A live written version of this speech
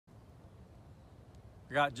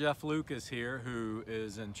I got Jeff Lucas here, who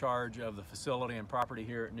is in charge of the facility and property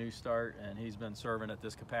here at New Start, and he's been serving at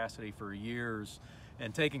this capacity for years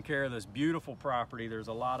and taking care of this beautiful property. There's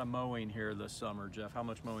a lot of mowing here this summer. Jeff, how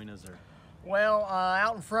much mowing is there? Well,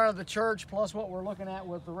 out in front of the church, plus what we're looking at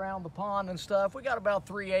with around the pond and stuff, we got about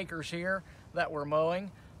 3 acres here that we're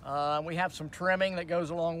mowing. We have some trimming that goes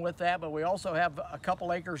along with that, but we also have a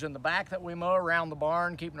couple acres in the back that we mow around the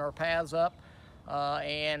barn, keeping our paths up.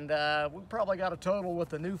 We probably got a total with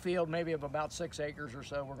the new field maybe of about 6 acres or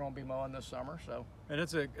so we're going to be mowing this summer. And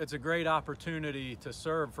it's a great opportunity to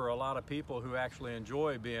serve for a lot of people who actually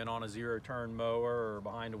enjoy being on a zero-turn mower or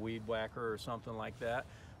behind a weed whacker or something like that.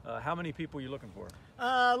 How many people are you looking for?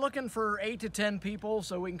 Looking for 8 to 10 people,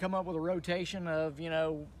 so we can come up with a rotation of,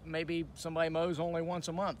 maybe somebody mows only once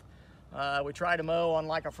a month. We try to mow on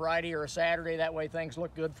like a Friday or a Saturday, that way things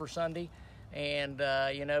look good for Sunday. And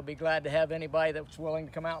be glad to have anybody that's willing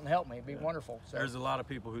to come out and help me. It'd be wonderful. So. There's a lot of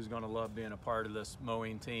people who's going to love being a part of this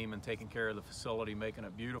mowing team and taking care of the facility, making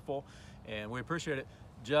it beautiful, and we appreciate it.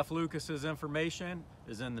 Jeff Lucas's information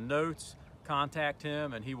is in the notes. Contact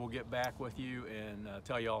him and he will get back with you and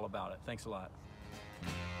tell you all about it. Thanks a lot.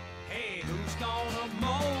 Hey, who's gonna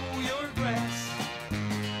mow?